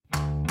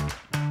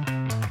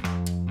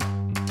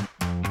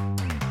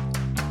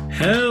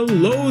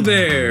Hello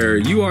there!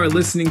 You are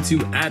listening to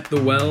At the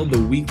Well,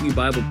 the weekly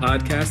Bible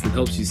podcast that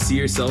helps you see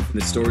yourself in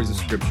the stories of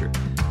Scripture.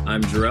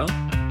 I'm Jarrell.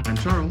 I'm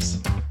Charles.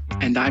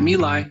 And I'm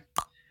Eli.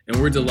 And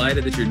we're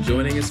delighted that you're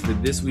joining us for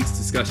this week's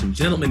discussion.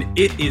 Gentlemen,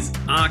 it is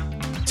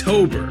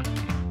October.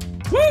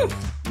 Woo!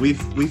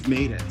 We've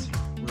made it.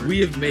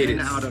 We have made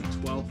it. Out of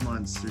 12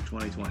 months through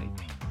 2020.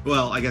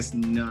 Well, I guess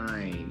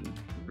 9.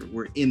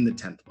 We're in the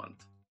 10th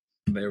month.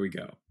 There we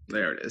go.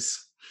 There it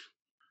is.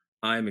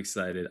 I'm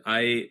excited.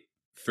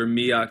 For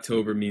me,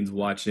 October means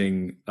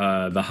watching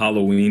the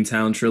Halloween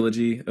Town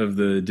trilogy of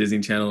the Disney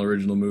Channel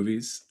original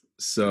movies.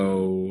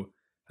 So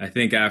I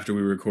think after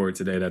we record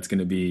today, that's going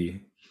to be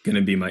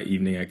my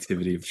evening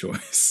activity of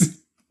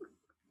choice.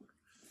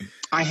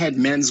 I had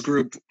men's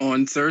group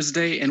on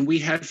Thursday, and we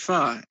had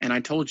pho. And I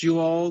told you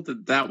all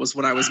that was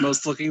what I was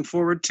most looking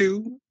forward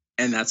to,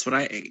 and that's what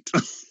I ate.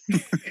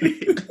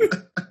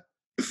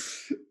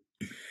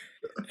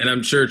 And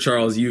I'm sure,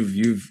 Charles,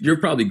 you're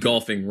probably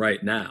golfing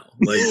right now.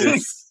 Like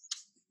this.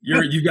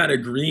 You got a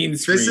green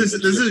screen. This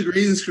is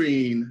green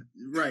screen,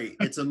 right?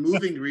 It's a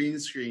moving green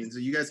screen, so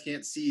you guys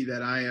can't see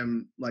that I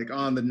am like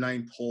on the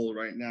 9th hole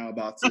right now,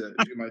 about to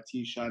do my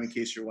tee shot. In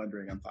case you're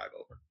wondering, I'm 5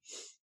 over.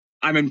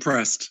 I'm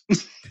impressed.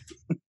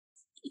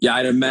 Yeah,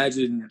 I'd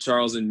imagine,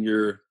 Charles, in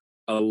your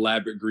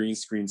elaborate green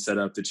screen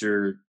setup that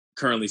you're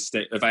currently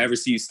if I ever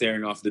see you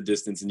staring off the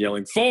distance and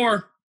yelling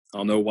 4,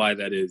 I'll know why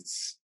that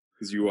is,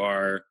 because you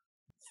are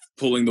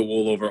pulling the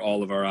wool over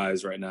all of our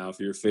eyes right now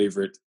for your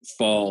favorite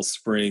fall,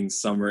 spring,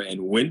 summer, and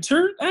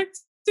winter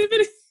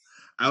activity.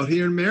 Out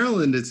here in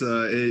Maryland,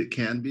 it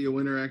can be a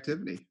winter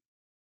activity.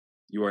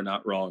 You are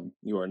not wrong.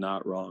 You are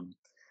not wrong.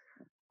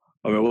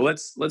 Okay, well,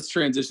 let's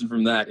transition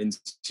from that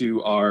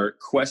into our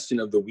question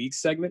of the week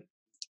segment.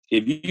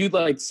 If you'd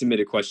like to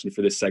submit a question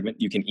for this segment,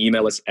 you can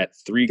email us at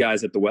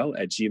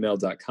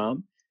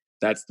 3guysatthewell@gmail.com.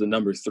 That's the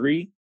number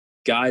 3,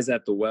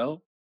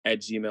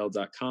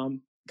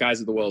 guysatthewell@gmail.com.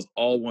 Guys at the Well is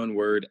all one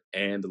word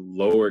and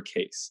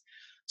lowercase.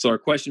 So our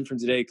question from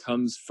today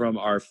comes from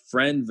our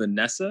friend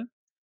Vanessa,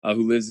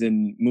 who lives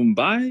in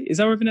Mumbai. Is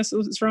that where Vanessa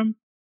is from?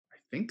 I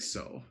think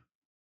so.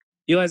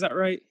 Eli, is that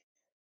right?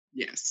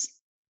 Yes.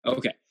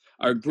 Okay.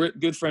 Our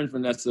good friend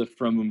Vanessa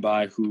from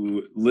Mumbai,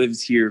 who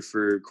lives here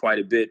for quite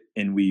a bit,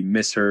 and we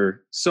miss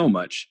her so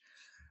much.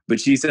 But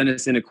she sent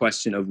us in a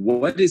question of,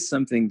 what is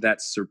something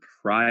that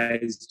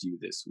surprised you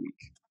this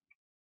week?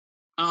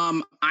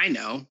 I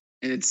know.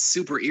 And it's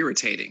super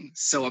irritating.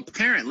 So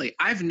apparently,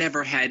 I've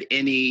never had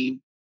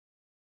any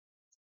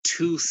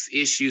tooth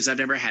issues. I've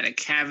never had a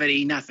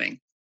cavity,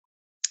 nothing.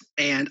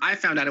 And I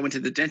found out, I went to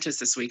the dentist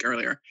this week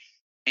earlier,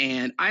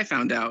 and I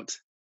found out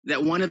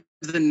that one of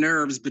the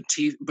nerves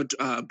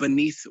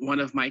beneath one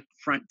of my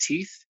front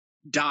teeth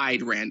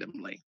died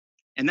randomly.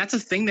 And that's a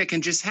thing that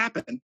can just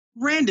happen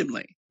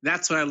randomly.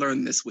 That's what I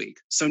learned this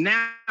week. So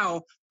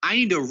now I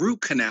need a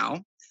root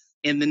canal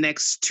in the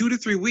next 2 to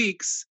 3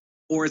 weeks,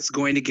 or it's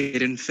going to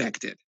get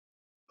infected.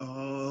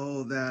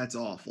 Oh, that's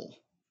awful.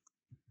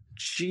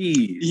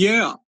 Jeez.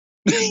 Yeah.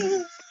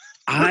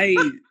 I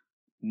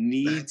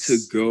need to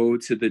go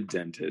to the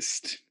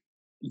dentist.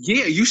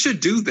 Yeah, you should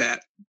do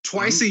that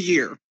twice a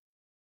year.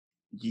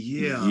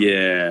 Yeah.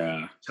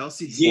 Yeah.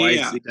 Chelsea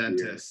twice a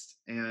dentist,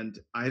 and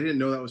I didn't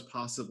know that was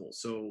possible.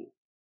 So,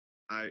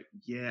 I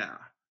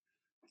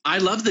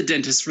love the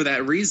dentist for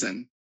that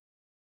reason.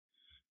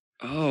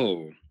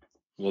 Oh,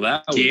 well,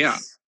 that was... Yeah.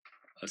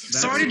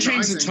 Sorry to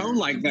change the tone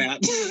like that.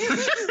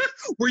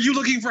 Were you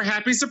looking for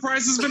happy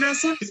surprises,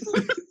 Vanessa?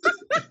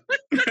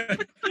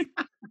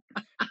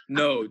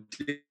 No,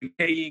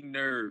 decaying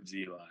nerves,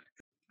 Eli.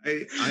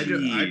 I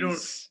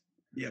don't.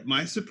 Yeah,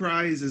 my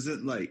surprise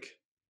isn't like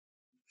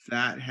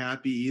that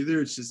happy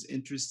either. It's just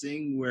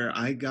interesting where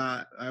I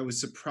was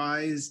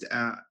surprised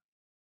at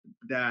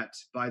that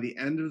by the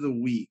end of the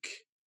week,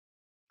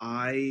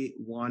 I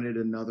wanted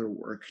another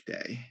work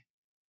day.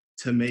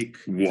 To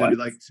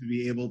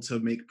be able to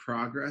make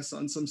progress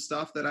on some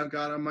stuff that I've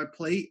got on my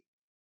plate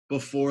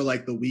before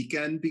like the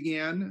weekend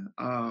began.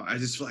 I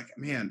just feel like,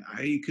 man,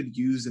 I could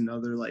use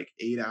another like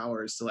 8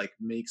 hours to like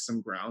make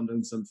some ground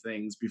on some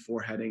things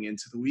before heading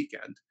into the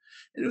weekend.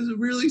 And it was a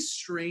really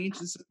strange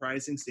and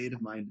surprising state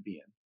of mind to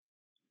be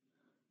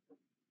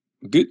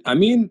in. Good. I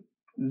mean,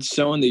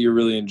 showing that you're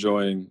really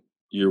enjoying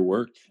your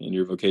work and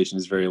your vocation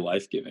is very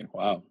life-giving.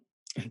 Wow.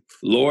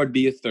 Lord,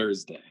 be a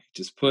Thursday.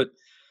 Just put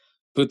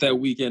that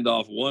weekend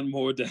off one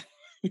more day.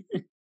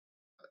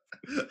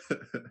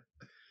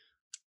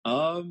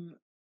 I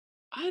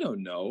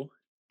don't know.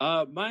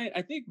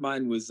 I think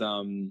mine was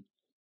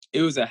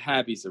it was a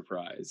happy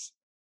surprise.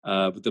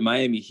 But the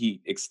Miami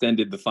Heat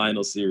extended the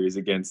final series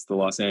against the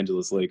Los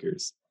Angeles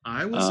Lakers.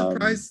 I was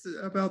surprised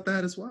about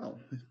that as well.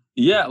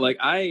 Yeah, like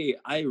I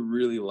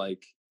really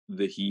like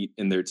the Heat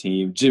and their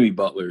team. Jimmy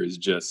Butler is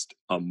just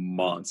a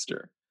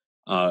monster.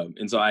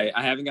 And so I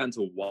haven't gotten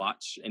to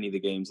watch any of the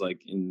games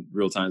like in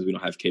real time. We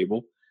don't have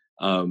cable.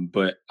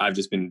 But I've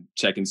just been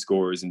checking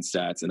scores and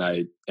stats, and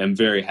I am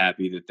very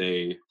happy that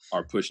they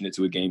are pushing it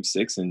to a game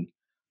 6 and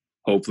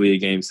hopefully a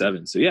game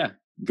 7. So yeah,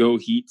 go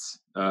Heat,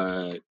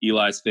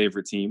 Eli's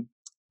favorite team.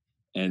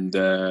 and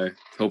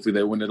hopefully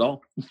they win it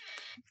all.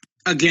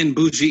 Again,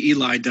 bougie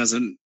Eli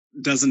doesn't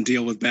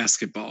deal with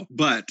basketball,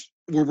 but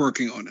we're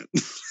working on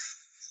it.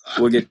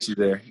 We'll get you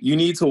there. You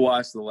need to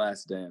watch The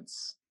Last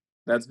Dance.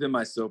 That's been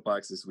my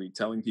soapbox this week,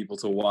 telling people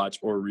to watch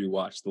or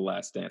rewatch The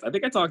Last Dance. I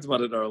think I talked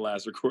about it in our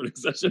last recording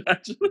session,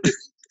 actually.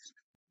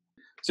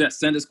 So yeah,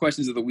 send us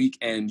questions of the week,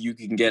 and you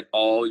can get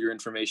all your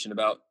information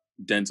about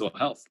dental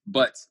health.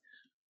 But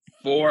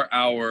for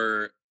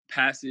our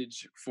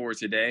passage for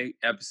today,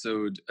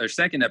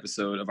 second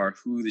episode of our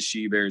Who the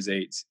She Bears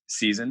Ate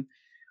season,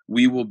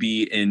 we will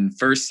be in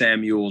 1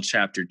 Samuel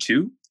chapter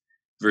 2,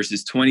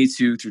 verses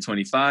 22 through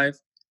 25,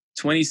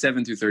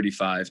 27 through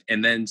 35,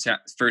 and then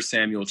 1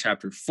 Samuel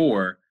chapter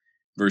 4,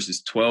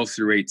 verses 12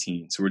 through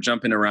 18. So we're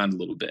jumping around a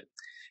little bit.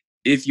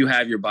 If you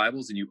have your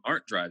Bibles and you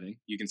aren't driving,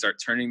 you can start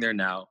turning there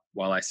now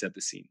while I set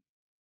the scene.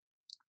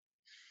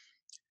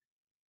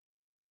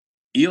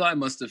 Eli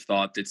must have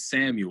thought that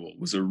Samuel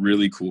was a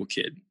really cool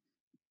kid.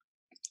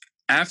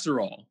 After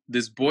all,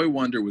 this boy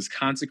wonder was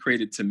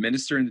consecrated to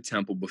minister in the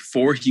temple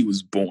before he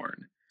was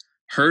born,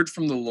 heard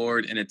from the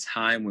Lord in a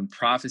time when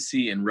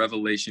prophecy and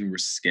revelation were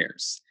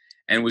scarce,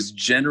 and was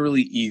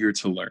generally eager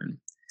to learn.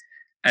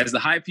 As the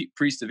high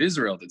priest of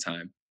Israel at the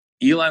time,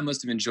 Eli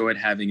must have enjoyed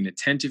having an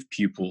attentive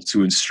pupil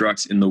to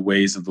instruct in the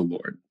ways of the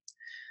Lord.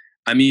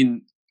 I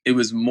mean, it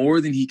was more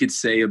than he could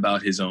say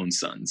about his own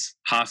sons,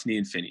 Hophni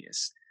and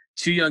Phinehas,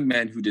 two young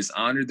men who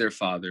dishonored their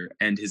father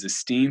and his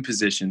esteemed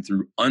position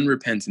through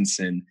unrepentant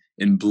sin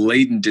and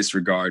blatant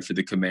disregard for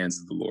the commands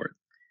of the Lord.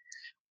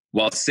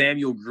 While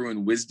Samuel grew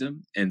in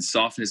wisdom and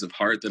softness of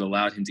heart that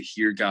allowed him to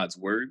hear God's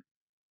word,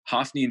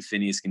 Hophni and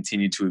Phinehas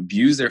continued to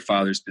abuse their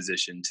father's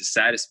position to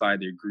satisfy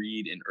their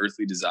greed and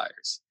earthly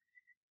desires.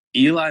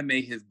 Eli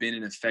may have been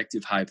an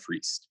effective high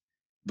priest,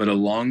 but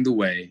along the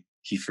way,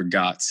 he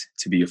forgot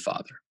to be a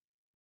father.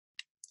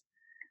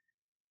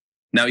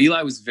 Now,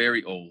 Eli was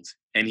very old,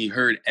 and he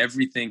heard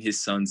everything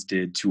his sons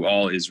did to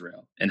all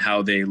Israel, and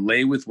how they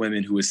lay with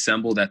women who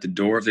assembled at the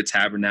door of the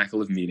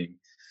tabernacle of meeting.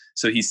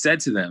 So he said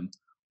to them,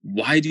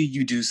 "Why do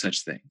you do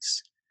such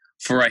things?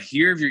 For I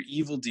hear of your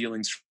evil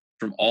dealings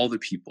from all the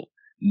people.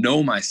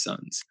 No, my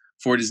sons,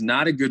 for it is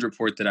not a good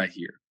report that I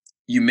hear.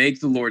 You make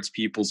the Lord's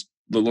people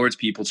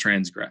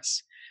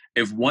transgress.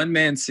 If one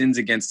man sins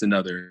against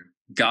another,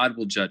 God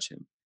will judge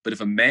him. But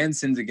if a man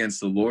sins against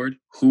the Lord,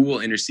 who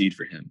will intercede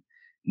for him?"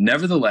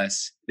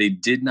 Nevertheless, they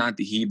did not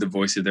heed the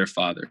voice of their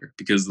father,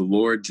 because the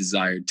Lord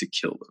desired to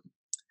kill them.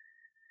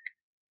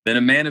 Then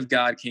a man of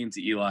God came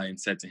to Eli and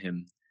said to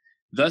him,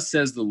 "Thus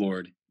says the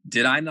Lord,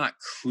 did I not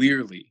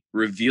clearly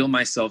reveal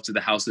myself to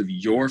the house of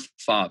your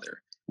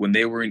father when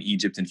they were in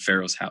Egypt in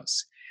Pharaoh's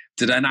house?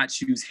 Did I not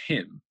choose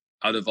him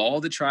out of all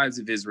the tribes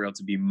of Israel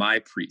to be my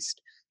priest,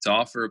 to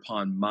offer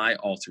upon my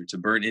altar, to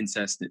burn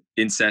incense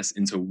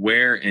and to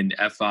wear an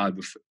ephod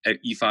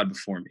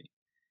before me?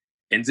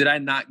 And did I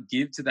not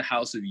give to the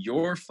house of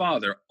your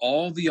father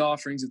all the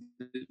offerings of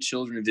the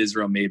children of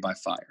Israel made by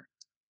fire?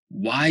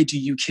 Why do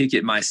you kick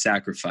at my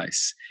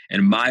sacrifice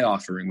and my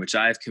offering, which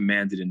I have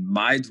commanded in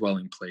my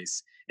dwelling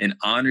place, and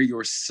honor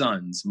your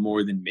sons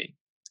more than me,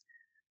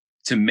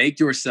 to make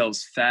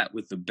yourselves fat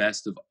with the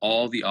best of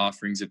all the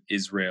offerings of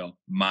Israel,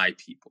 my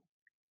people?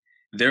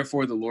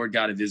 Therefore, the Lord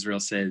God of Israel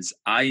says,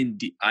 I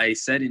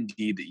said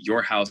indeed that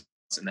your house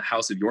and the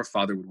house of your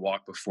father would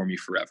walk before me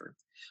forever.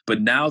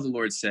 But now the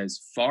Lord says,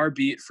 far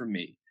be it from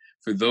me.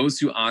 For those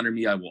who honor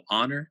me I will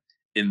honor,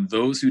 and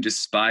those who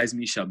despise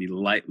me shall be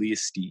lightly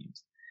esteemed.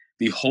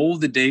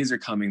 Behold, the days are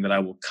coming that I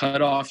will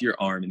cut off your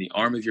arm and the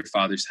arm of your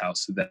father's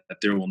house, so that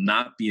there will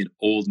not be an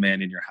old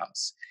man in your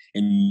house.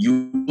 And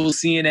you will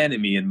see an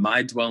enemy in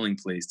my dwelling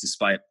place,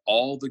 despite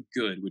all the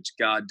good which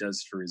God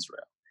does for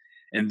Israel.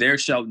 And there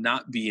shall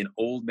not be an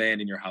old man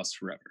in your house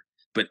forever.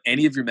 But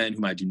any of your men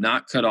whom I do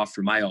not cut off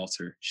from my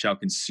altar shall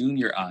consume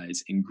your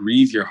eyes and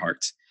grieve your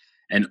heart.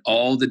 And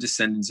all the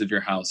descendants of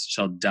your house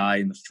shall die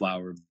in the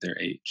flower of their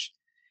age.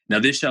 Now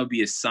this shall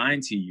be a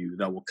sign to you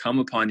that will come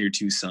upon your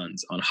two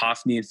sons, on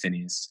Hophni and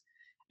Phinehas.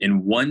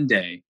 In one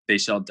day they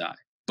shall die,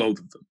 both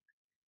of them.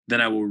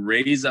 Then I will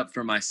raise up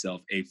for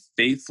myself a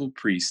faithful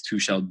priest who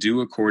shall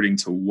do according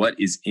to what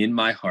is in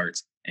my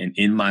heart and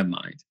in my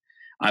mind.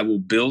 I will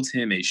build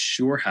him a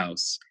sure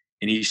house,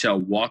 and he shall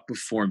walk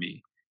before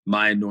me,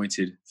 my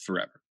anointed,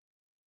 forever.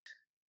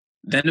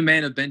 Then a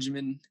man of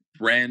Benjamin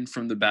ran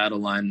from the battle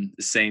line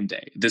the same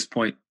day. At this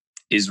point,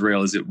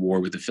 Israel is at war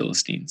with the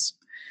Philistines.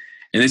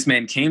 And this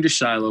man came to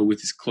Shiloh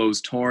with his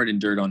clothes torn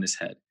and dirt on his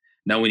head.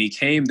 Now when he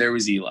came, there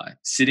was Eli,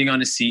 sitting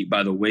on a seat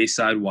by the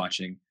wayside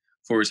watching,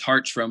 for his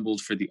heart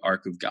trembled for the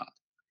ark of God.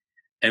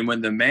 And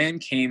when the man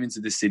came into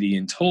the city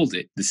and told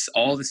it,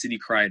 all the city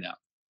cried out.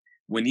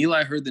 When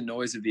Eli heard the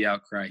noise of the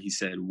outcry, he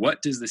said,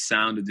 "What does the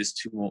sound of this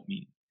tumult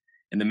mean?"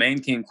 And the man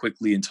came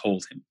quickly and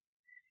told him.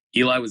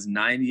 Eli was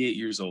 98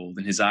 years old,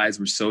 and his eyes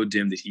were so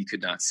dim that he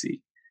could not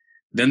see.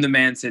 Then the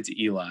man said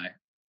to Eli,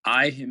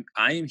 I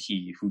am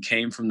he who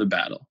came from the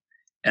battle,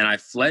 and I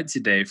fled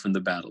today from the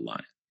battle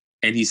line.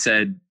 And he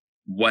said,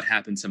 "What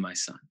happened to my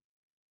son?"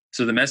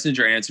 So the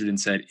messenger answered and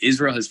said,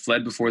 "Israel has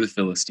fled before the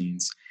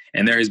Philistines,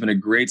 and there has been a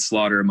great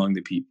slaughter among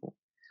the people.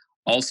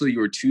 Also,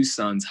 your 2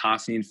 sons,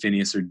 Hophni and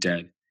Phinehas, are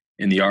dead,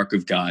 and the ark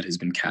of God has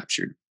been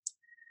captured."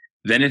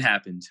 Then it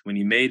happened, when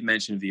he made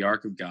mention of the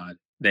ark of God,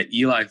 that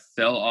Eli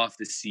fell off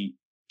the seat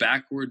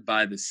backward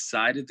by the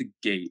side of the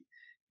gate,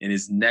 and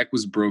his neck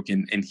was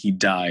broken, and he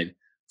died,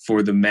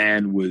 for the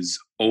man was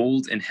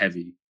old and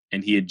heavy,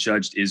 and he had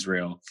judged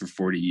Israel for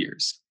 40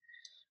 years.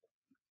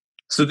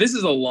 So this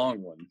is a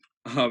long one,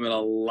 and a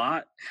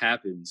lot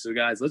happened. So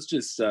guys, let's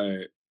just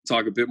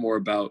talk a bit more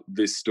about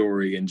this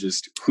story and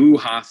just who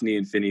Hophni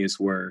and Phinehas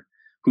were,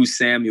 who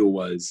Samuel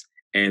was,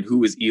 and who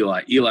was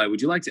Eli. Eli,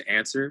 would you like to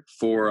answer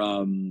for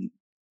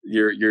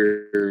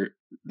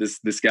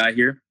this guy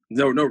here?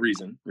 No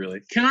reason,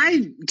 really. Can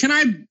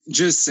I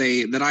just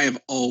say that I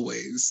have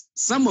always,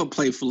 somewhat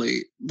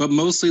playfully, but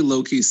mostly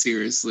low-key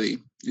seriously,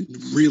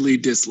 really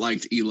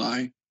disliked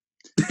Eli.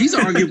 He's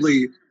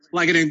arguably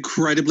like an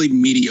incredibly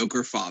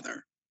mediocre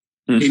father.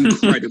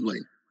 Incredibly.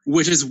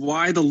 Which is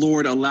why the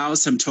Lord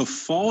allows him to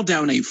fall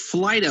down a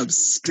flight of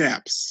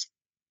steps,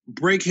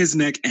 break his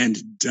neck,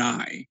 and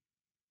die.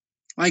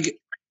 Like,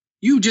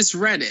 you just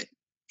read it.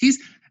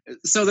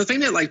 So the thing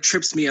that like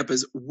trips me up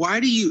is, why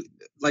do you,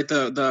 like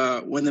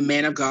when the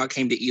man of God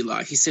came to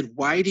Eli, he said,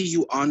 "Why do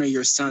you honor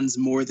your sons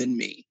more than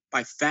me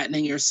by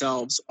fattening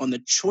yourselves on the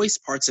choice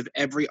parts of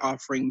every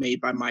offering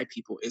made by my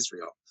people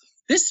Israel?"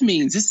 This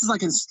is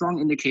like a strong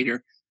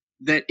indicator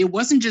that it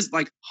wasn't just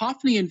like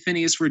Hophni and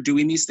Phinehas were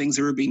doing these things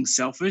that were being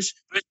selfish,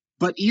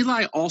 but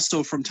Eli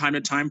also from time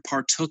to time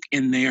partook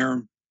in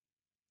their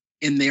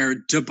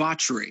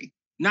debauchery.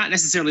 Not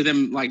necessarily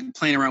them like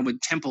playing around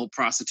with temple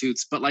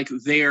prostitutes, but like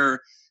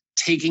they're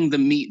taking the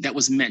meat that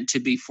was meant to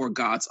be for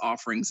God's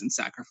offerings and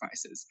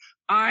sacrifices.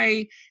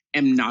 I'm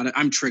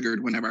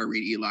triggered whenever I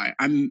read Eli.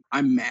 I'm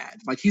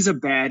mad. Like, he's a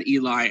bad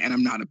Eli, and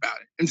I'm not about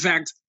it. In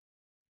fact,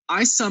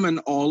 I summon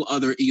all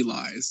other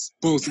Elis,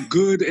 both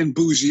good and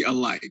bougie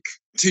alike,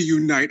 to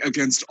unite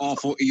against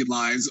awful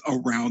Elis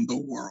around the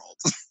world.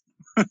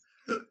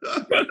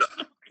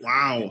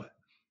 Wow.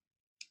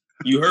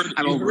 You heard.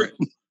 I'm over it.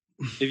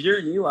 If you're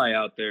an Eli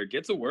out there,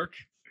 get to work.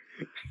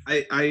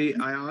 I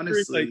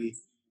honestly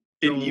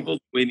an evil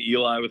twin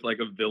Eli with like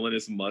a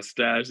villainous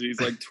mustache.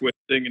 He's like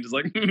twisting and just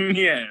like,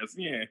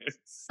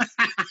 yes.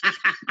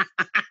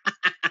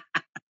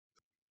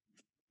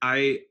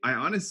 I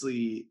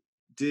honestly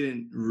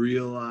didn't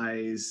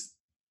realize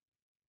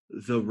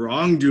the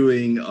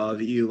wrongdoing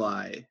of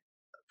Eli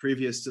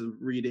previous to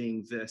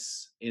reading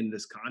this in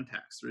this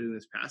context, reading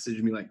this passage,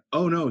 and be like,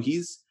 oh no,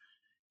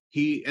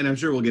 he, and I'm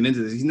sure we'll get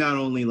into this. He's not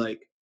only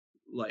like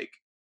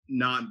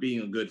not being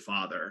a good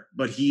father,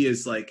 but he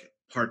is like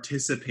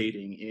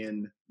participating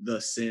in the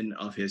sin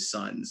of his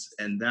sons,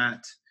 and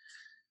that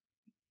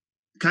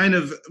kind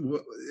of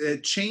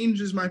it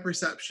changes my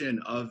perception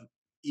of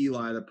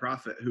Eli the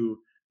prophet, who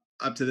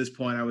up to this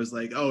point I was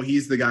like, oh,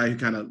 he's the guy who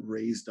kind of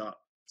raised up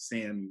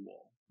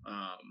Samuel,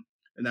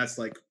 and that's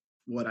like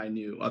what I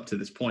knew up to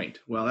this point.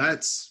 Well,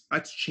 that's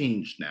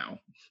changed now.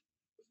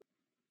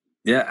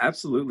 Yeah,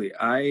 absolutely.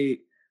 I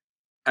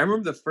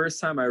remember the first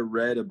time I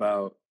read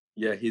about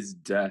his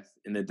death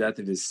and the death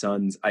of his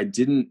sons. I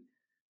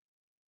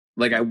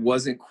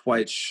wasn't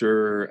quite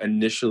sure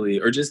initially,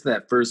 or just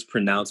that first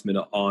pronouncement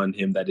on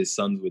him that his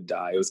sons would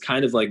die. It was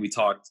kind of like we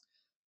talked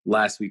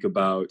last week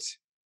about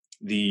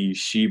the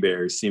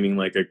she-bears seeming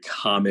like a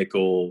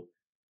comical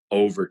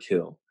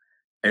overkill.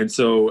 And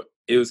so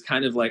it was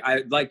kind of like,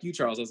 like you,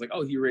 Charles, I was like,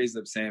 oh, he raised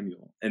up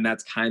Samuel. And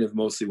that's kind of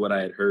mostly what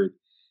I had heard.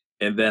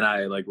 And then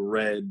I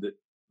read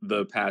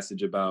the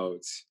passage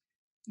about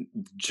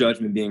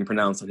judgment being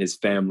pronounced on his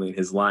family and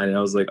his line. And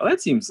I was like, oh,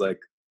 that seems like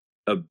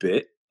a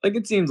bit. Like,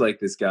 it seems like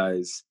this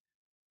guy's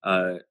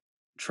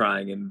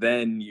trying. And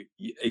then you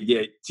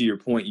get to your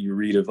point, you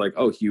read of like,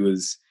 oh, he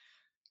was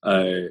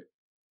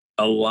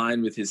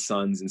aligned with his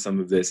sons in some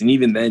of this. And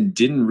even then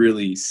didn't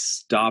really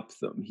stop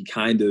them. He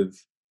kind of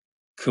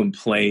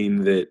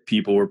complained that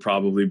people were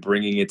probably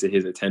bringing it to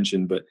his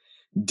attention, but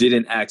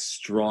didn't act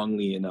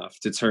strongly enough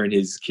to turn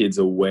his kids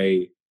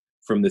away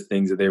from the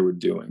things that they were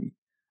doing.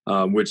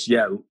 Which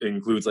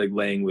includes like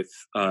laying with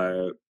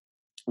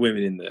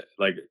women in the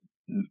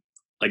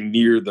like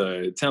near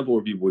the temple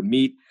where people would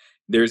meet.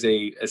 There's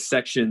a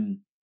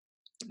section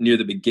near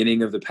the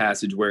beginning of the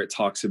passage where it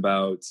talks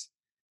about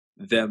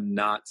them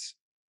not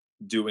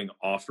doing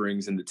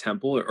offerings in the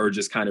temple, or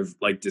just kind of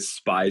like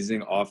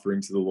despising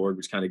offering to the Lord,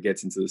 which kind of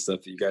gets into the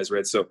stuff that you guys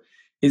read. So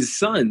his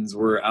sons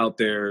were out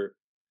there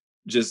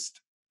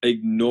just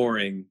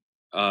ignoring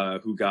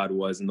who God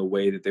was and the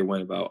way that they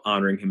went about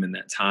honoring him in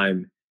that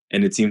time.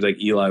 And it seems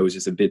like Eli was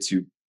just a bit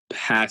too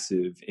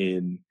passive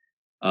in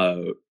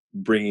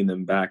bringing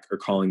them back or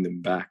calling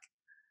them back.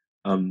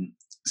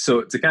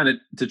 So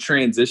to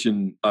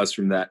transition us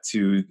from that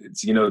to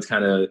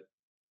kind of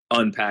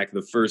unpack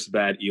the first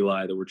bad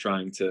Eli that we're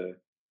trying to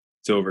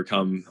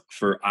overcome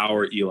for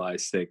our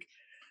Eli's sake.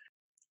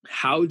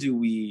 How do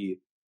we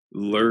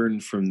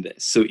learn from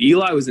this? So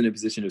Eli was in a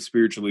position of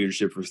spiritual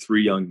leadership for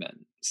 3 young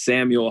men,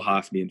 Samuel,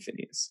 Hophni, and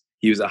Phinehas.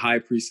 He was a high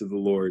priest of the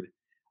Lord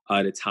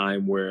at a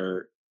time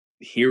where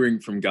hearing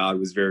from God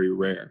was very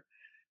rare.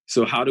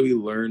 So how do we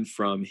learn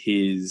from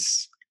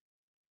his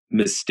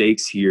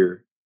mistakes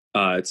here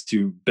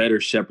to better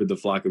shepherd the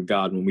flock of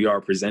God when we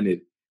are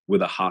presented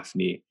with a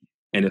Hophni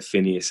and a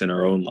Phinehas in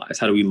our own lives?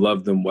 How do we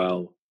love them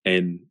well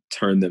and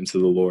turn them to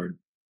the Lord?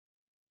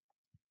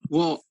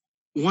 Well,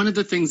 one of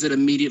the things that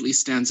immediately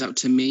stands out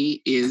to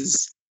me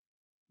is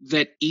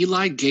that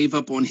Eli gave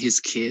up on his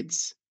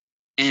kids.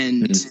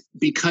 And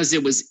because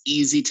it was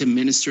easy to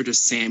minister to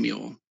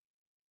Samuel,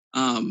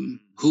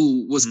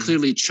 who was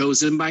clearly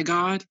chosen by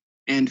God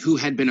and who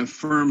had been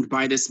affirmed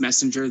by this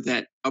messenger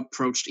that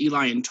approached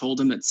Eli and told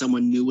him that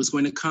someone new was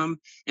going to come.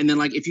 And then,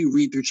 like, if you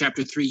read through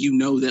chapter 3, you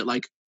know that,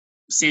 like,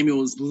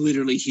 Samuel is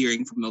literally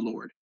hearing from the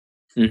Lord.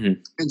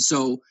 And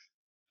so,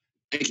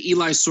 like,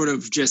 Eli sort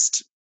of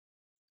just,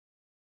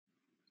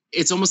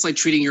 it's almost like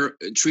treating your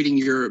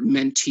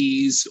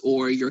mentees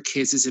or your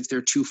kids as if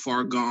they're too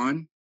far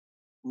gone,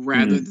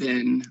 rather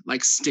than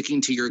like sticking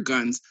to your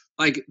guns.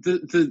 Like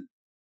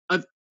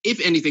if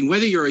anything,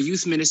 whether you're a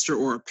youth minister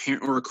or a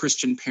parent or a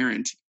Christian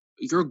parent,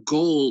 your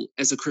goal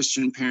as a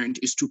Christian parent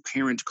is to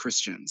parent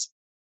Christians.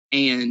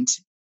 And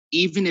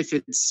even if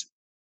it's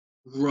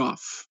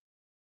rough,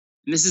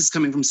 and this is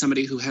coming from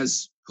somebody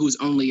who's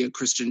only a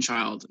Christian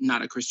child,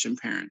 not a Christian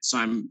parent. So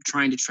I'm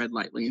trying to tread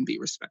lightly and be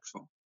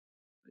respectful.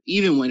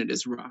 Even when it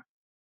is rough,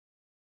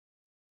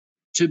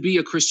 to be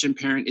a Christian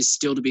parent is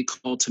still to be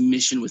called to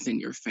mission within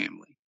your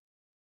family,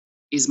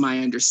 is my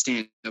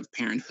understanding of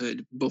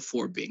parenthood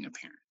before being a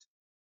parent.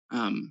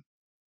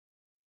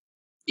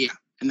 Yeah,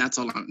 and that's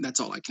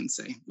all I can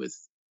say with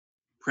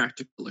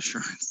practical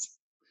assurance.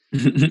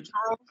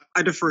 Charles,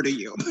 I defer to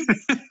you.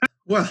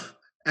 Well,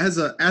 as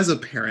a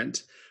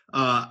parent,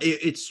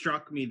 it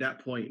struck me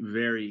that point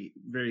very,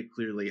 very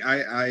clearly.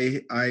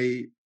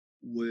 I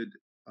would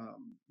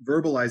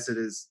verbalize it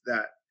as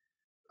that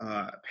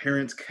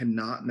parents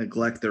cannot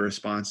neglect their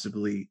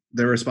responsibility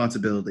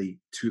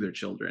to their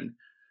children.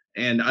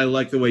 And I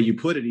like the way you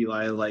put it,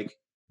 Eli. Like,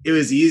 it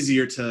was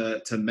easier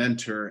to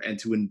mentor and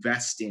to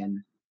invest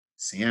in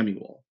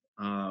Samuel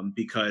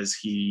because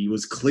he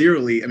was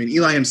clearly, I mean,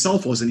 Eli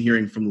himself wasn't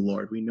hearing from the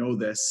Lord. We know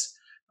this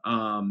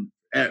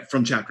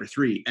from chapter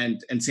 3,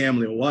 and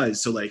Samuel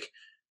was. So, like,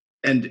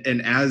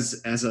 and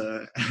as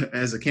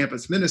a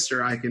campus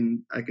minister, I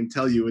can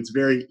tell you it's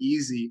very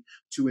easy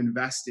to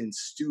invest in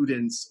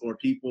students or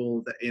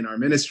people in our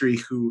ministry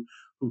who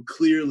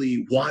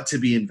clearly want to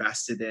be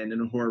invested in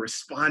and who are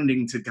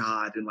responding to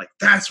God, and like,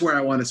 that's where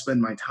I want to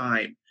spend my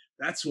time,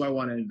 that's who I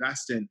want to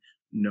invest in.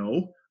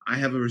 No, I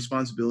have a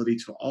responsibility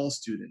to all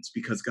students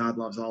because God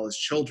loves all his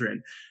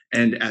children.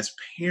 And as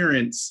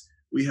parents,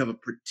 we have a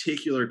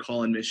particular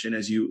call and mission,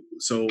 as you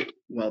so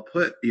well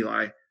put,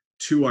 Eli,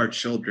 to our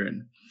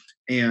children.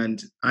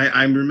 And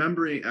I'm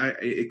remembering,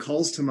 it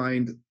calls to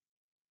mind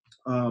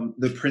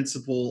the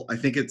principle. I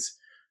think it's,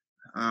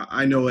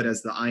 I know it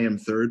as the I am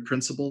third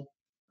principle.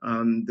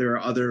 There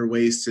are other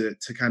ways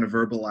to kind of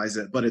verbalize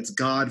it, but it's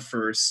God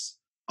first,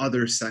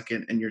 others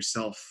second, and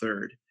yourself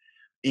third.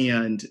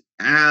 And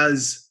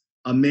as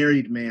a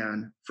married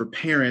man, for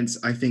parents,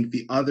 I think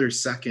the other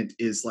second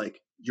is like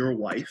your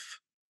wife,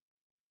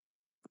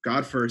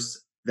 God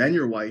first, then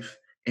your wife,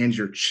 and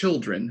your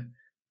children,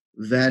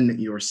 then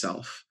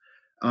yourself.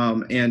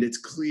 And it's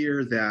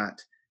clear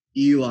that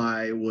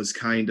Eli was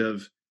kind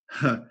of,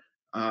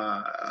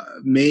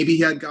 maybe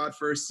he had God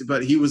first,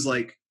 but he was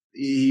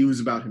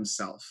about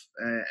himself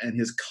and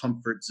his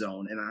comfort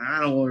zone. And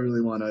I don't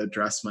really want to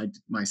address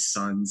my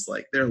sons,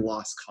 like, their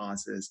lost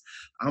causes.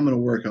 I'm going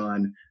to work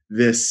on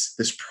this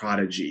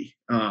prodigy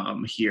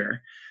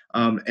here.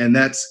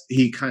 And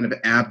he kind of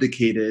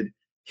abdicated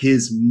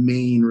his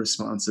main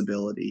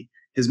responsibility.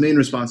 His main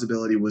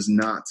responsibility was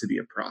not to be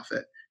a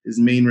prophet. His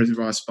main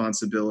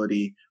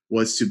responsibility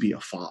was to be a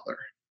father.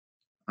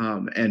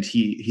 And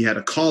he had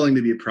a calling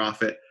to be a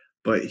prophet,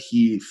 but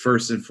he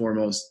first and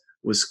foremost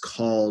was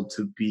called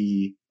to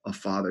be a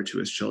father to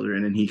his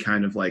children. And he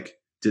kind of like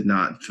did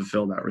not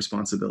fulfill that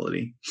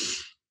responsibility.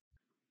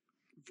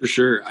 For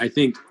sure. I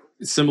think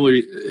in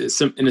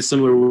a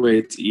similar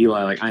way to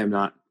Eli, like, I am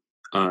not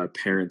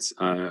parents,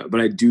 but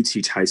I do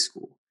teach high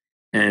school.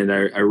 And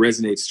I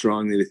resonate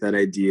strongly with that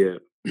idea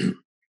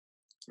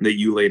that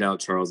you laid out,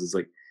 Charles, is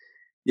like,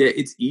 yeah,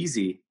 it's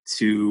easy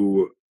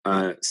to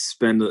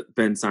spend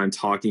time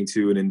talking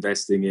to and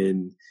investing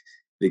in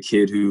the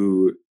kid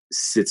who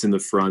sits in the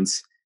front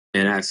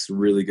and asks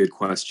really good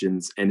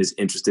questions and is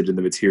interested in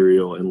the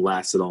material and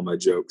laughs at all my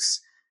jokes.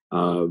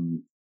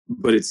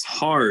 But it's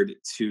hard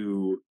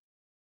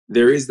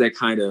there is that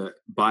kind of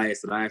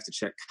bias that I have to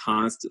check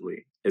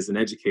constantly as an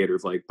educator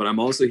of like, but I'm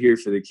also here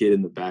for the kid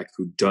in the back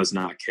who does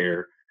not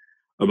care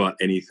about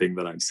anything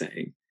that I'm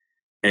saying.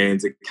 And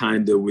to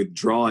kind of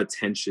withdraw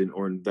attention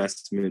or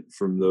investment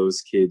from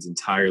those kids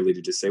entirely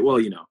to just say, well,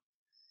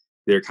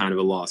 they're kind of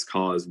a lost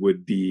cause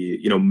would be,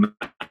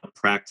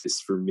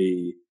 malpractice for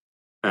me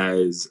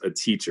as a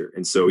teacher.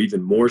 And so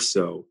even more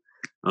so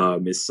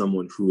as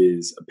someone who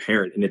is a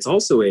parent. And it's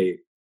also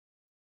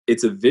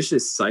it's a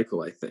vicious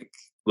cycle, I think.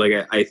 Like,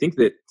 I think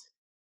that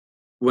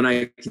when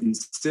I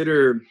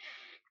consider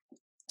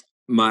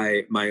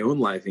my own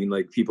life and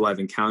like people I've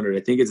encountered,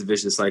 I think it's a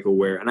vicious cycle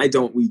where,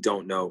 and we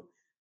don't know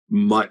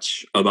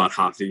much about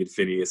Hophni and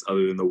Phinehas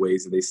other than the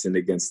ways that they sinned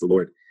against the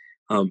Lord.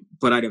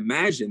 But I'd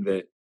imagine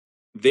that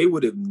they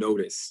would have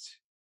noticed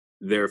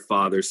their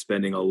father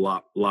spending a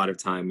lot of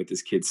time with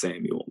this kid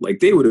Samuel. Like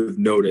they would have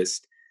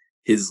noticed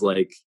his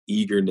like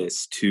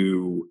eagerness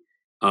to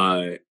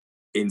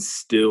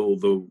instill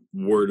the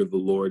word of the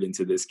Lord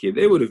into this kid.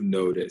 They would have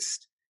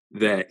noticed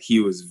that he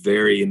was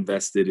very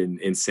invested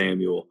in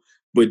Samuel,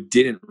 but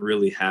didn't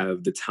really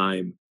have the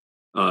time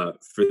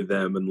for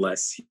them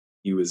unless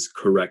he was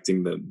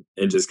correcting them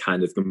and just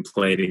kind of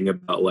complaining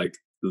about like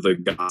the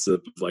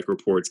gossip, like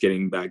reports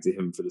getting back to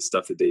him for the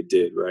stuff that they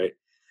did, right?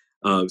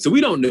 So we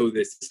don't know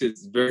this. This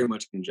is very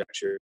much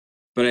conjecture.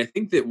 But I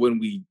think that when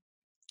we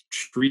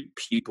treat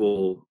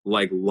people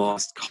like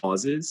lost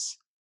causes,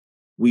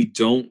 we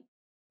don't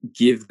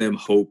give them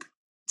hope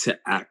to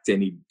act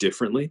any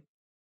differently.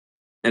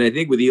 And I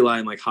think with Eli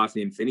and like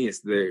Hophni and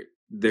Phinehas,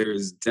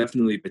 there's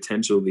definitely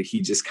potential that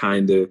he just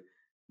kind of,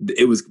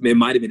 it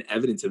might have been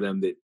evident to them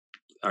that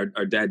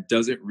our dad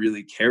doesn't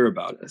really care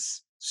about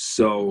us.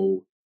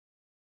 So,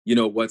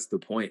 what's the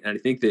point? And I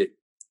think that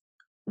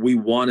we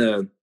want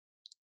to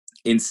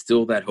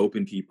instill that hope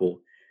in people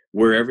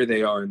wherever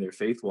they are in their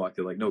faith walk.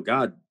 They're like, no,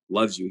 God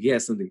loves you. He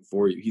has something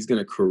for you. He's going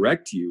to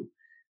correct you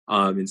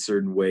in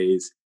certain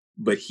ways,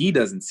 but he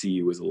doesn't see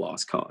you as a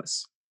lost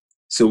cause.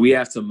 So we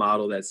have to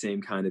model that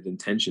same kind of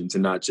intention to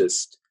not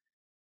just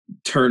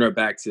turn our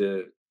back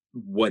to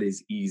what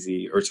is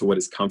easy or to what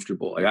is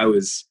comfortable. Like I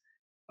was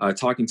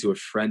talking to a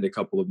friend a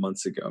couple of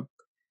months ago,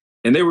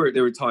 and they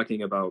were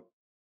talking about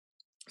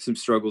some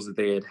struggles that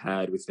they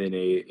had within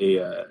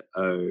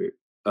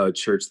a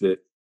church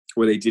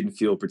where they didn't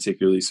feel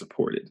particularly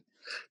supported,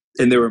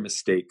 and there were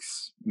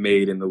mistakes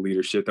made in the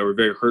leadership that were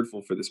very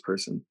hurtful for this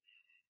person.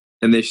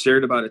 And they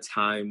shared about a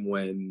time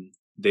when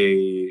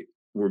they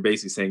were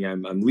basically saying,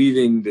 I'm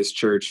leaving this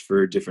church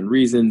for different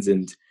reasons,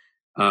 and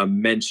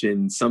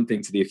mentioned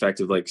something to the effect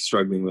of like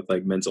struggling with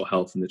like mental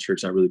health and the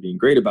church not really being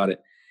great about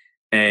it.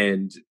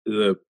 And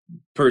the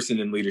person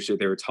in leadership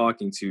they were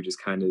talking to just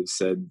kind of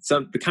said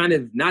something, kind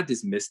of not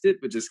dismissed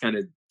it, but just kind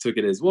of took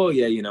it as, well,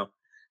 yeah, a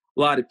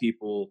lot of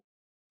people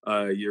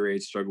your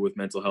age struggle with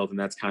mental health, and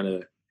that's kind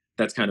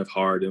of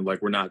hard, and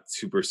like we're not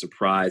super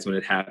surprised when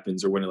it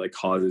happens or when it like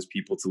causes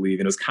people to leave.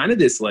 And it was kind of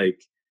this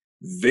like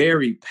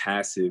very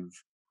passive,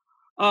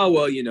 oh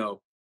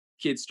well,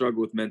 kids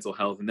struggle with mental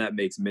health and that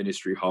makes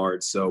ministry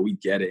hard, so we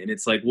get it. And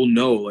it's like, well,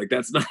 no, like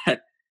that's not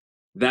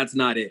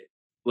it.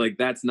 Like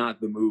that's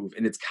not the move.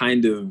 And it's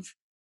kind of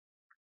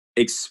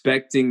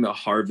expecting the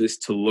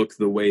harvest to look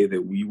the way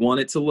that we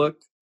want it to look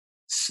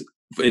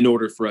in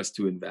order for us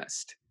to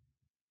invest.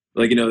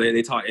 Like,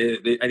 they talk, I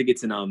think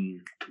it's in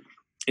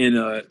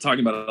talking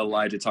about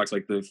Elijah, talks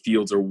like the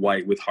fields are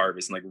white with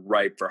harvest and like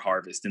ripe for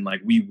harvest. And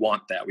like, we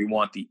want that. We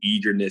want the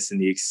eagerness and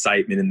the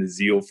excitement and the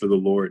zeal for the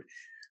Lord.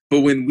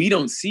 But when we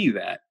don't see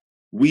that,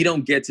 we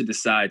don't get to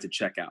decide to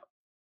check out.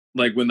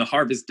 Like when the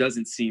harvest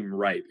doesn't seem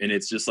ripe and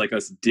it's just like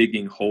us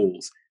digging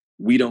holes,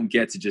 we don't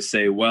get to just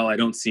say, well, I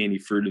don't see any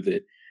fruit of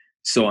it,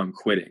 so I'm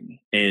quitting.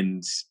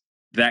 And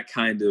that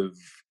kind of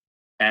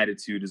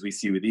attitude, as we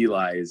see with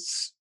Eli,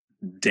 is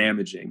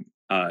damaging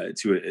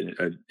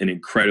to an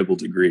incredible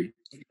degree.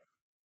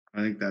 I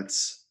think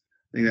that's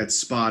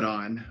spot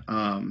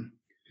on.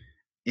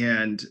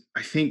 And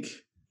I think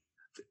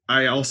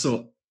I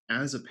also,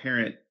 as a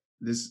parent,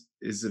 this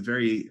is a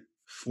very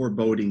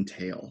foreboding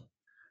tale.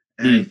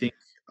 And I think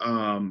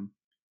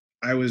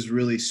I was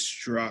really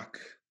struck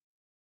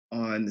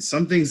on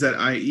some things that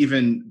I,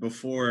 even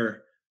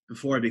before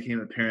I became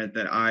a parent,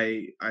 that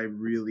I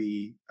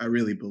really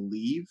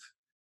believe.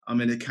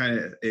 And it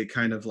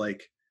kind of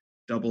like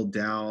doubled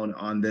down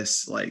on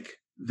this, like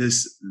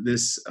this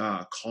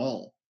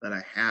call that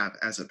I have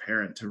as a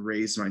parent to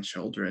raise my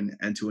children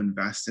and to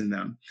invest in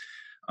them.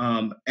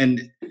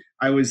 And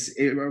I'm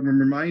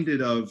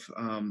reminded of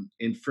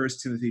in 1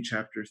 Timothy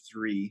chapter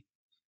 3,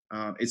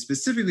 it's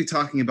specifically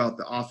talking about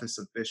the office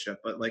of bishop,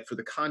 but like for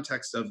the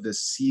context of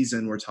this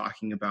season, we're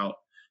talking about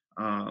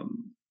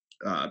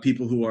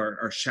people who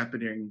are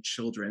shepherding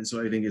children.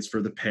 So I think it's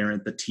for the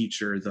parent, the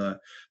teacher, the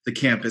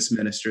campus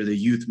minister, the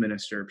youth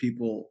minister,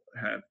 people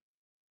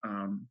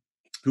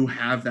who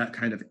have that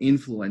kind of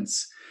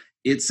influence.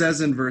 It says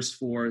in verse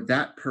 4,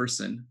 that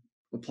person,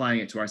 applying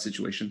it to our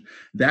situation,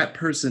 that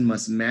person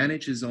must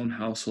manage his own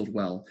household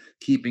well,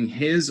 keeping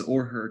his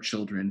or her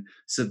children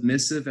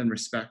submissive and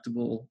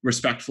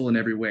respectful in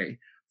every way.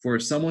 For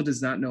if someone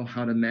does not know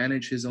how to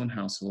manage his own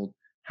household,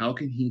 how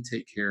can he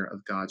take care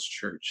of God's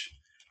church?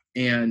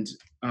 And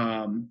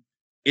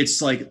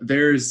it's like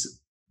there's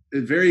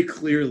very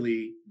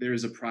clearly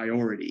there's a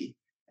priority.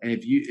 And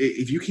if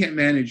you can't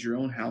manage your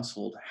own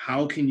household,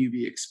 how can you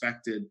be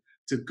expected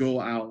to go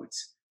out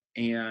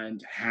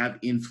and have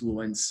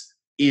influence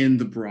in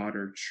the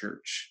broader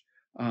church?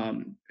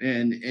 And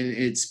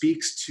it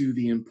speaks to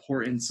the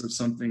importance of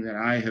something that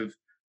I have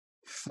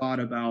thought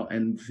about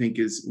and think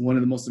is one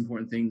of the most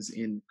important things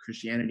in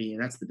Christianity,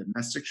 and that's the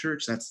domestic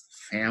church, that's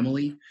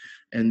family,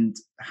 and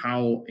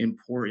how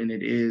important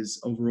it is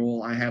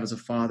overall. I have as a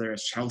father,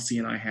 as Chelsea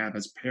and I have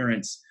as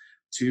parents,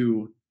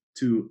 to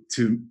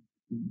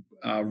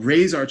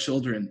raise our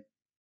children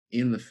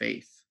in the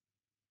faith,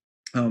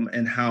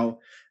 and how,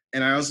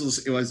 and I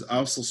was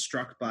also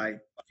struck by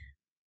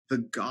the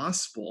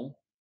gospel.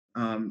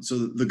 So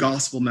the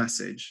gospel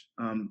message,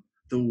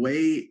 the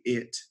way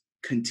it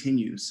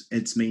continues,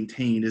 it's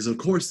maintained, is of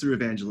course through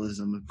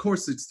evangelism, of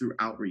course it's through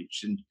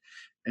outreach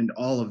and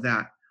all of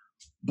that,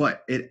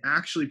 but it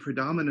actually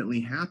predominantly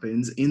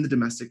happens in the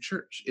domestic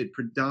church. It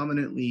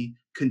predominantly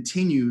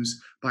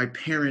continues by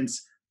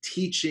parents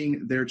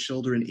teaching their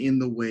children in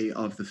the way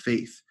of the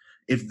faith.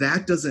 If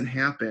that doesn't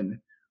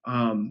happen,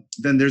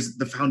 then there's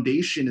the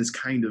foundation is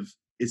kind of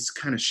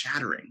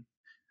shattering,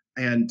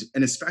 and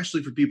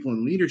especially for people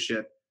in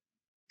leadership,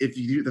 if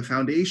the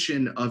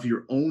foundation of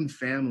your own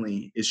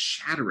family is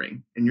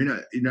shattering and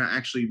you're not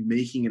actually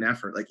making an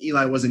effort, like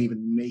Eli wasn't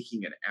even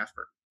making an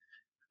effort.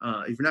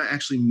 If you're not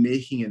actually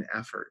making an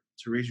effort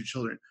to raise your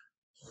children,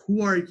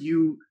 who are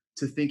you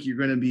to think you're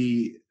going to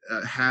be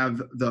have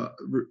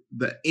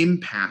the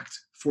impact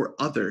for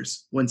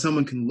others when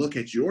someone can look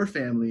at your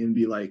family and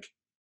be like,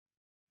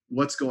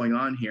 what's going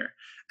on here?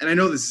 And I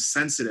know this is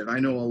sensitive. I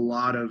know a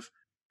lot of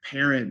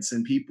parents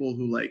and people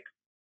who like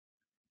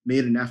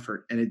made an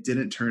effort and it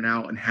didn't turn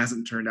out and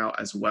hasn't turned out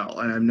as well.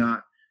 And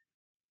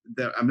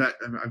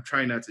I'm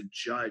trying not to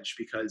judge,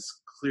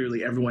 because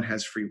clearly everyone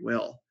has free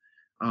will.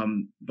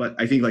 But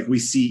I think like we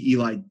see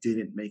Eli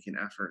didn't make an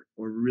effort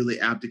or really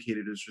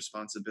abdicated his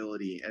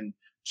responsibility, and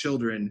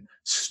children,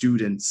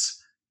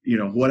 students,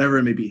 whatever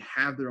it may be,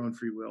 have their own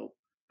free will.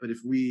 But if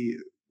we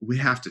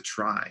have to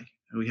try,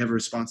 and we have a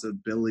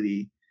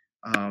responsibility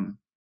to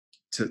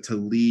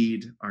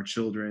lead our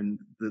children,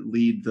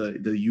 lead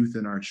the youth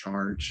in our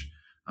charge,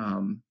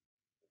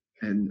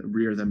 and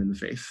rear them in the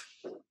faith.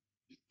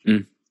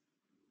 Mm.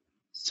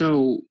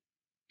 So,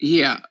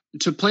 yeah,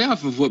 to play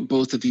off of what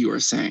both of you are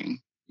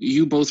saying,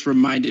 you both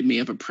reminded me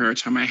of a prayer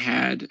time I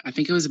had, I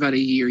think it was about a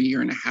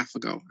year and a half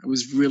ago. I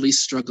was really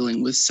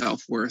struggling with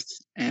self-worth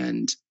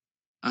and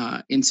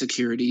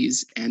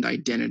insecurities and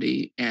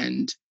identity,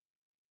 and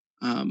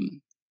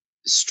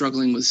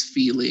struggling with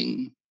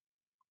feeling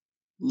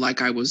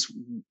like I was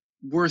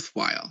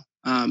worthwhile.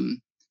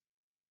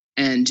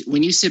 And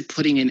when you said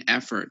putting in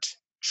effort,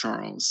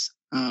 Charles,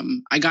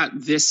 I got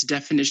this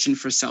definition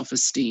for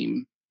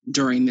self-esteem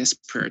during this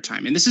prayer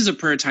time. And this is a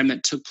prayer time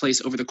that took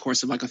place over the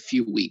course of like a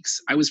few weeks.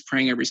 I was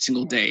praying every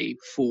single day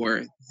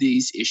for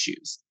these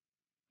issues.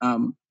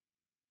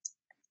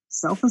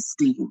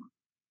 Self-esteem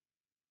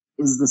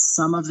is the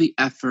sum of the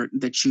effort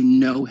that you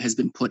know has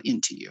been put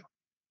into you.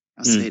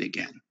 I'll say it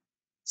again.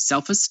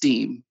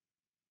 Self-esteem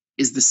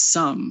is the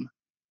sum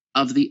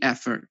of the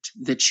effort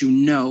that you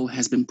know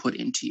has been put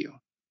into you.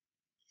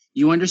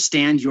 You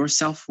understand your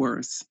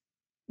self-worth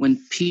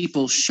when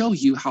people show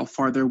you how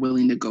far they're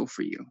willing to go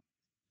for you.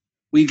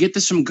 We get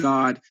this from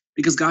God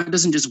because God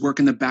doesn't just work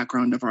in the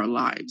background of our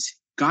lives.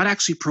 God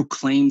actually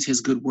proclaims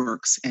his good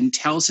works and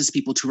tells his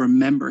people to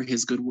remember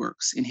his good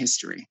works in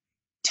history.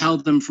 Tell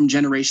them from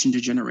generation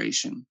to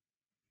generation.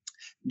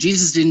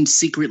 Jesus didn't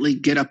secretly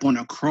get up on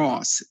a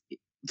cross.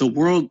 The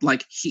world,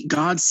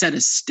 God set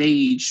a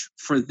stage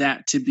for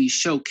that to be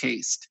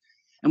showcased.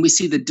 And we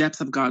see the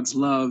depth of God's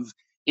love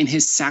in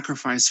his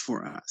sacrifice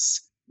for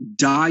us,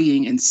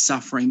 dying and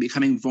suffering,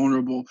 becoming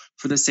vulnerable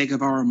for the sake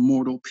of our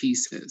mortal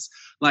pieces.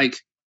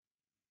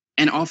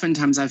 And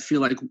oftentimes I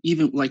feel like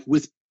even like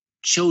with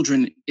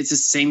children, it's the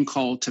same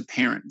call to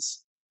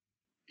parents.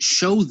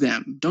 Show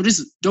them. Don't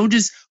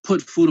just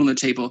put food on the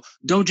table.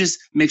 Don't just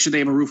make sure they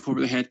have a roof over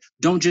their head.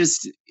 Don't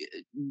just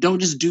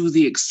do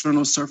the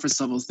external surface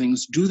level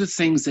things. Do the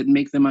things that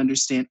make them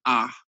understand,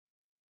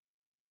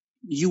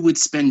 you would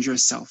spend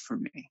yourself for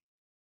me.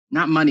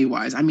 Not money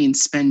wise. I mean,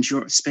 spend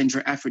your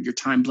effort, your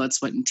time, blood,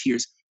 sweat, and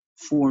tears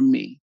for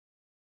me.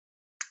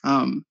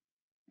 And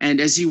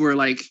as you were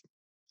like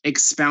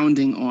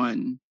expounding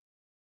on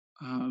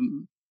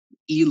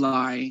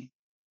Eli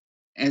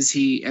as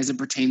it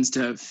pertains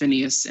to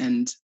Phinehas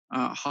and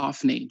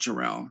Hophni,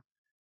 Jarrell,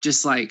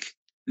 just like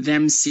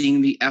them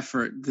seeing the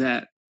effort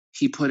that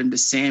he put into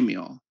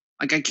Samuel.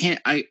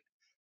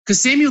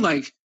 Because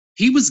Samuel,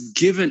 he was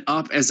given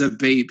up as a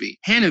baby.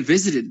 Hannah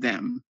visited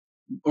him,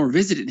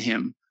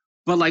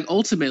 but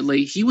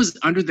ultimately he was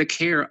under the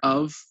care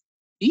of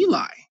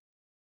Eli.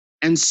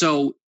 And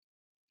so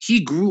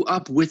he grew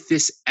up with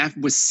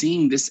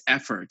seeing this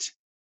effort.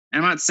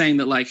 And I'm not saying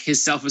that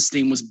his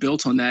self-esteem was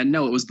built on that.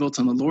 No, it was built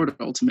on the Lord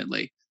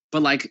ultimately.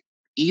 But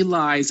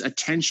Eli's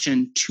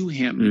attention to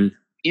him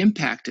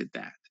impacted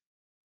that.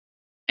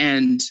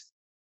 And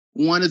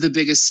one of the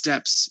biggest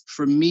steps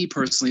for me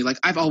personally,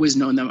 I've always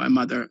known that my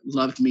mother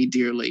loved me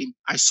dearly.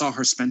 I saw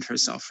her spend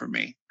herself for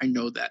me. I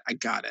know that. I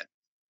got it.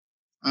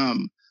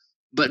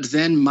 But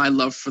then my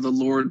love for the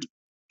Lord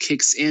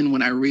kicks in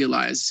when I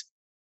realized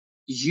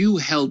you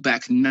held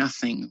back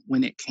nothing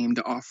when it came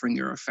to offering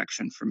your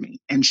affection for me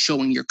and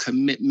showing your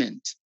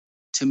commitment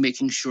to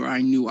making sure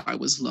I knew I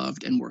was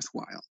loved and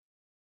worthwhile.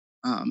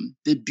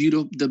 The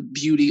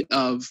beauty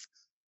of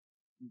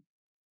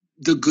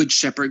the good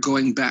shepherd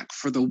going back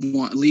for the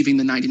one, leaving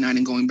the 99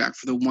 and going back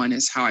for the one,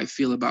 is how I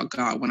feel about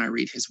God when I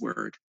read his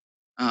word.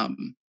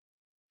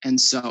 And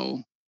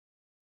so,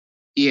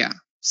 yeah,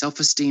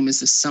 self-esteem is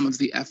the sum of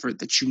the effort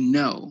that you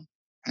know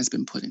has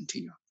been put into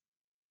you.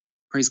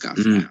 Praise God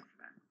for that.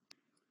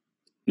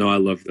 No, I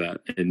love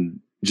that. And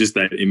just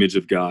that image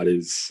of God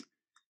is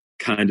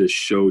kind of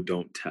show,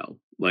 don't tell.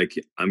 Like,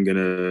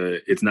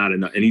 it's not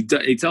enough. And he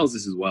tells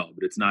us as well,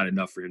 but it's not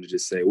enough for him to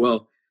just say,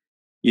 well,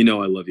 I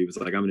love you. It's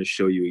like, I'm going to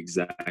show you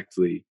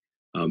exactly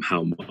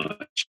how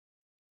much.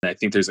 I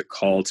think there's a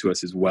call to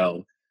us as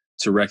well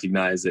to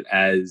recognize that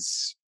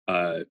as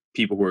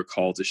people who are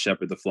called to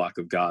shepherd the flock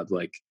of God,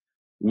 like,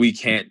 we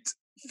can't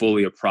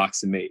fully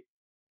approximate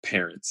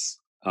parents,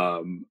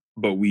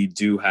 but we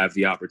do have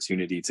the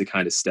opportunity to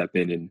kind of step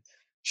in and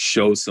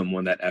show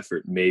someone that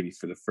effort maybe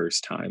for the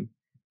first time.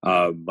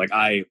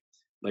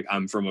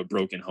 I'm from a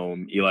broken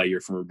home. Eli,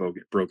 you're from a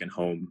broken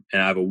home,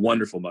 and I have a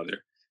wonderful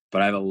mother,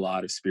 but I have a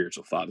lot of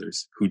spiritual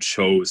fathers who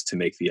chose to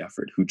make the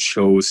effort, who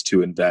chose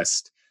to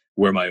invest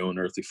where my own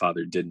earthly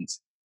father didn't.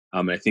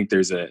 And I think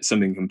there's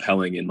something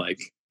compelling in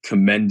like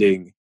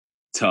commending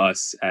to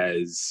us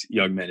as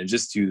young men and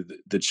just to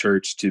the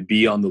church to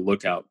be on the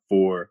lookout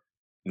for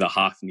the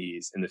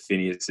Hophnis and the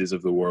Phinehases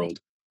of the world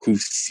who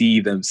see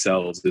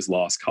themselves as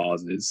lost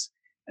causes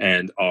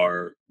and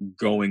are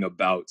going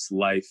about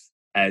life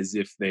as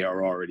if they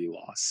are already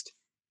lost.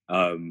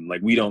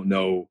 Like, we don't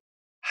know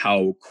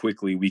how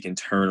quickly we can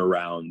turn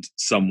around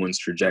someone's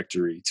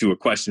trajectory. To a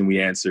question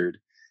we answered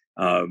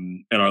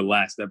in our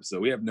last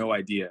episode, we have no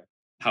idea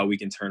how we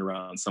can turn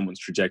around someone's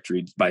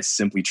trajectory by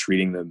simply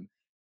treating them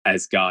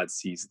as God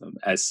sees them,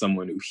 as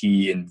someone who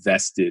he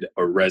invested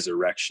a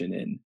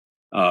resurrection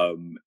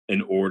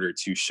in order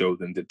to show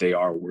them that they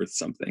are worth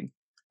something.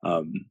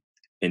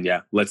 And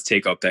yeah, let's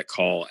take up that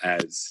call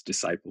as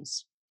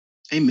disciples.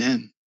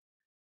 Amen.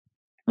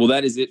 Well,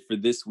 that is it for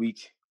this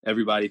week,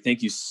 everybody.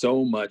 Thank you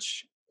so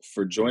much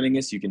for joining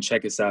us. You can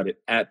check us out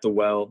at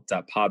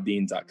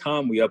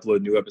thewell.podbean.com. We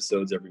upload new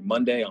episodes every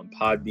Monday on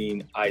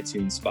Podbean,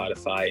 iTunes,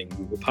 Spotify, and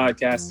Google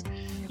Podcasts.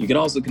 You can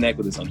also connect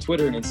with us on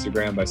Twitter and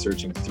Instagram by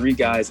searching 3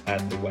 Guys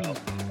at the Well,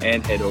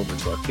 and head over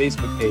to our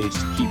Facebook page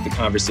to keep the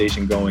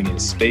conversation going in a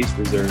space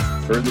reserved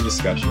for further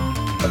discussion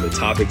of the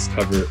topics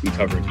we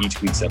cover in each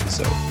week's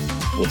episode.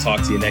 We'll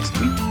talk to you next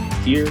week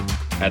here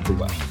at the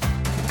Well.